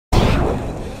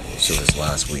So this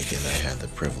last weekend I had the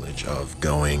privilege of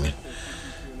going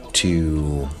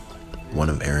to one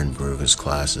of Aaron Bruga's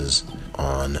classes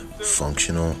on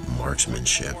functional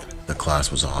marksmanship. The class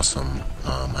was awesome.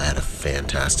 I had a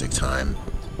fantastic time.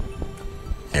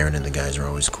 Aaron and the guys are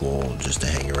always cool just to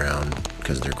hang around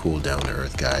because they're cool,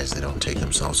 down-to-earth guys. They don't take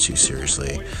themselves too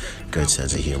seriously. Good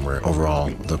sense of humor. Overall,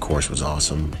 the course was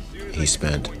awesome. He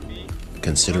spent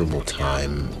considerable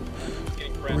time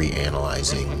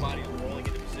reanalyzing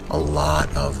a lot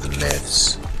of the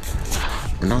myths.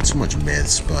 Not so much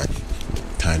myths, but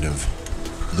kind of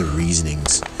the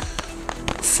reasonings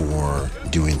for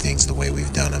doing things the way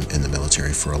we've done them in the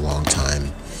military for a long time,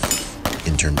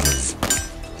 in terms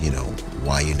of, you know,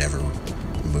 why you never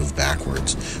move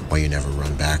backwards, why you never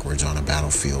run backwards on a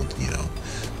battlefield, you know.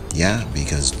 Yeah,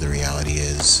 because the reality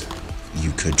is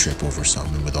you could trip over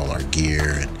something with all our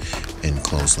gear and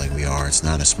close like we are. It's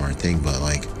not a smart thing, but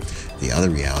like the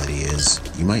other reality is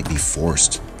you might be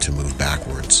forced to move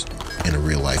backwards in a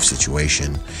real life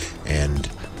situation. And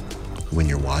when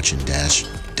you're watching dash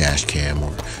cam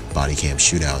or body cam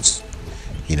shootouts,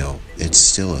 you know, it's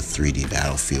still a 3D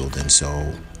battlefield. And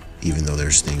so even though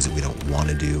there's things that we don't want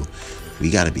to do, we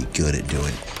got to be good at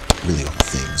doing really all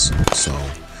things. So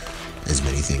as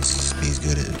many things as be as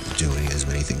good at doing as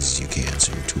many things as you can,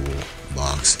 so your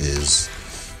toolbox is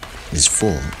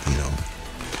full, you know,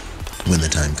 when the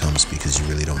time comes, because you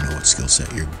really don't know what skill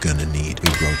set you're gonna need. We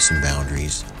broke some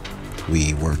boundaries.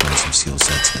 We worked on some skill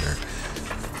sets that are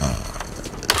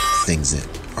things that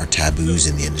are taboos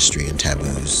in the industry and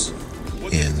taboos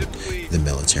in the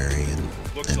military and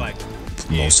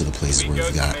most of the places where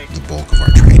we've got the bulk of our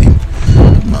training.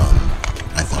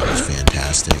 I thought it was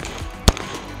fantastic.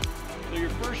 So your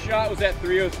first shot was at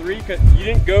 303, because you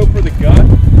didn't go for the gut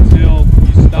until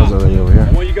you stopped. I was already over here.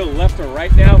 I want you to go left or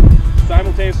right now,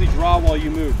 simultaneously draw while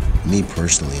you move. Me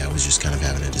personally, I was just kind of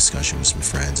having a discussion with some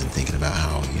friends and thinking about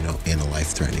how, you know, in a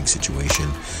life-threatening situation,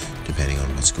 depending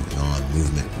on what's going on,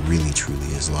 movement really truly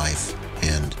is life.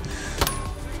 And,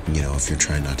 you know, if you're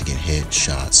trying not to get hit,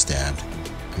 shot, stabbed,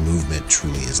 movement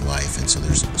truly is life. And so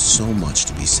there's so much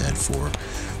to be said for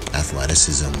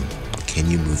athleticism. Can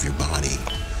you move your body?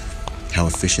 How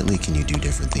efficiently can you do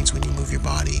different things when you move your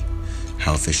body?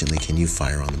 How efficiently can you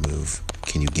fire on the move?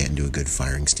 Can you get into a good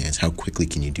firing stance? How quickly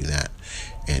can you do that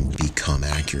and become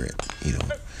accurate, you know?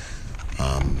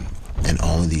 And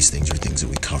all of these things are things that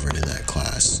we covered in that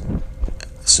class.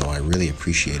 So I really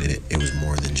appreciated it. It was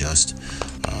more than just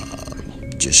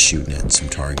shooting at some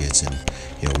targets. And,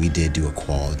 you know, we did do a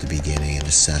qual at the beginning, an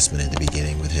assessment at the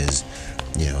beginning with his,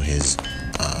 you know, his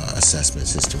assessment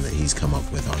system that he's come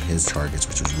up with on his targets,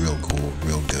 which was real cool,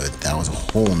 real good. That was a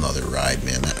whole nother ride,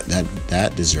 man.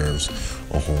 That deserves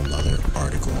a whole nother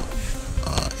article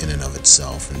in and of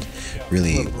itself. And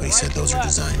really what he said those are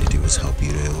designed to do is help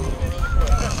you to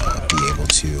be able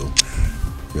to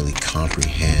really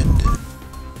comprehend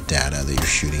data that you're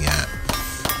shooting at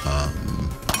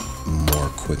more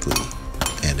quickly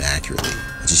and accurately,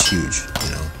 which is huge,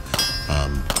 you know.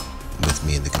 With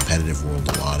me in the competitive world,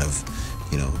 a lot of,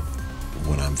 you know,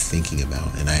 what I'm thinking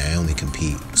about, and I only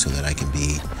compete so that I can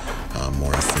be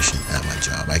more efficient at my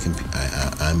job.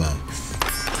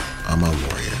 I'm a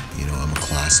warrior, you know. I'm a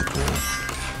classical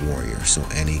warrior, so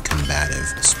any combative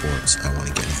sports I want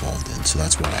to get involved in. So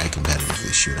that's why I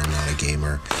competitively shoot. I'm not a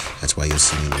gamer. That's why you'll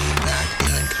see me lean back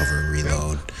behind cover and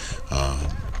reload,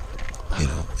 you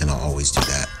know, and I'll always do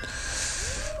that.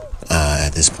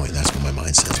 At this point, that's what my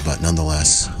mind says. But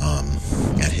nonetheless,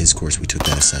 at his course, we took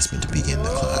that assessment to begin the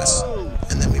class,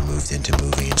 and then we moved into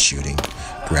moving and shooting.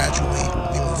 Gradually,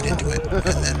 we moved into it,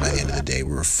 and then by the end of the day,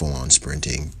 we were full-on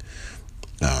sprinting,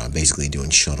 basically doing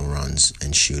shuttle runs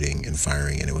and shooting and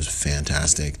firing, and it was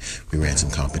fantastic. We ran some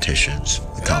competitions.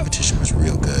 The competition was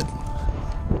real good.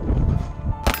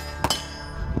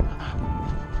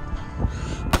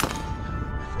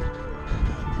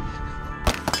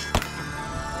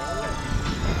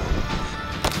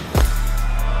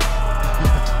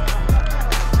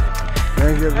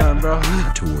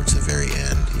 Towards the very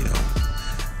end, you know,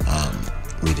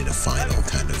 we did a final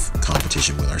kind of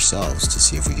competition with ourselves to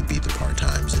see if we could beat the part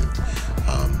times, and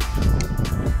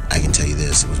I can tell you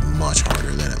this, it was much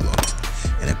harder than it looked,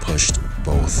 and it pushed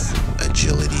both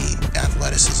agility,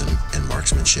 athleticism, and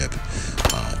marksmanship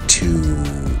to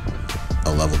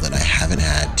a level that I haven't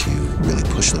had to really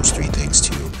push those three things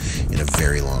to in a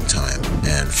very long time.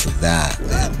 And for that,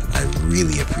 man, I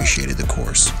really appreciated the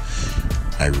course.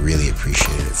 I really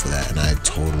appreciated it for that, and I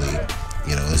totally,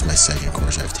 you know, this is my second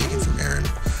course I've taken from Aaron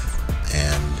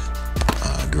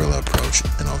and Guerrilla Approach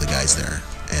and all the guys there,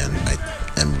 and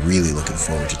I am really looking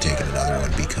forward to taking another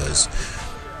one, because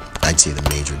I'd say the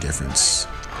major difference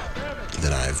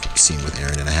that I've seen with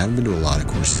Aaron, and I haven't been to a lot of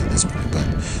courses at this point, but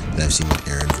that I've seen with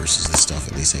Aaron versus the stuff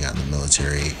at least I got in the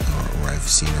military, or I've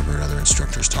seen or heard other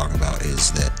instructors talk about,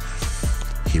 is that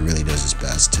he really does his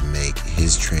best to make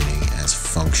his training as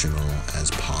functional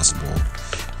as possible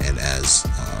and as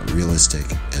realistic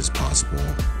as possible,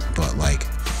 but like,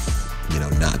 you know,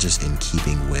 not just in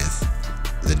keeping with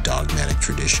the dogmatic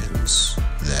traditions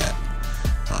that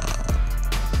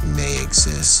may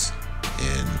exist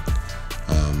in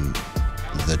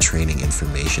the training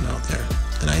information out there.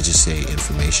 And I just say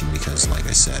information because, like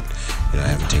I said, you know, I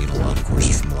haven't taken a lot of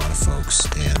courses from a lot of folks,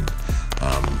 and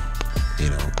you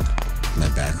know, my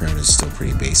background is still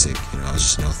pretty basic. You know, I was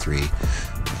just an 03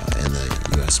 in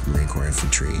the U.S. Marine Corps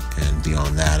Infantry, and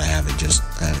beyond that, I haven't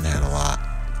had a lot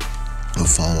of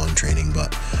follow-on training,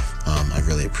 but I've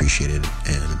really appreciated it,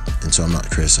 and so I'm not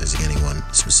criticizing anyone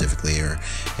specifically or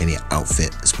any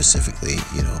outfit specifically,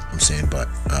 you know what I'm saying, but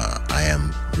I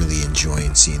am really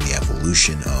enjoying seeing the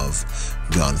evolution of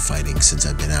gunfighting since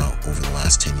I've been out over the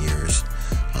last 10 years.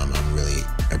 I'm really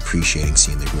appreciating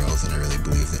seeing the growth, and I really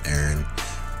believe that Aaron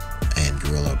and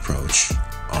Guerrilla approach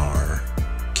are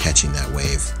catching that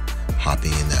wave,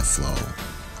 hopping in that flow,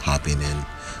 hopping in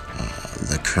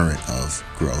the current of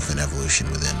growth and evolution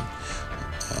within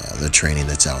the training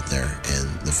that's out there in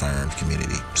the firearms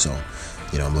community. So,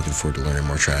 you know, I'm looking forward to learning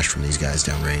more trash from these guys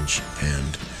downrange,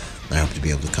 and I hope to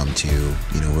be able to come to,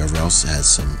 you know, whoever else has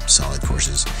some solid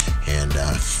courses and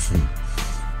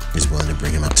is willing to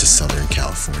bring them out to Southern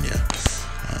California.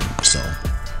 So,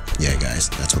 yeah, guys,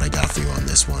 that's what I got for you on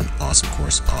this one. Awesome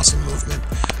course, awesome movement.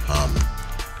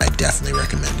 I definitely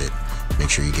recommend it. Make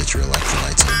sure you get your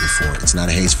electrolytes in before. It's not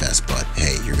a haze fest, but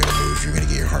hey, you're going to move, you're going to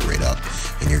get your heart rate up,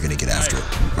 and you're going to get after it.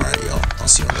 All right, y'all. I'll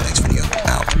see you on the next video.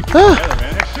 Out.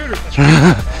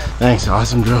 Thanks,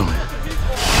 awesome drill, man.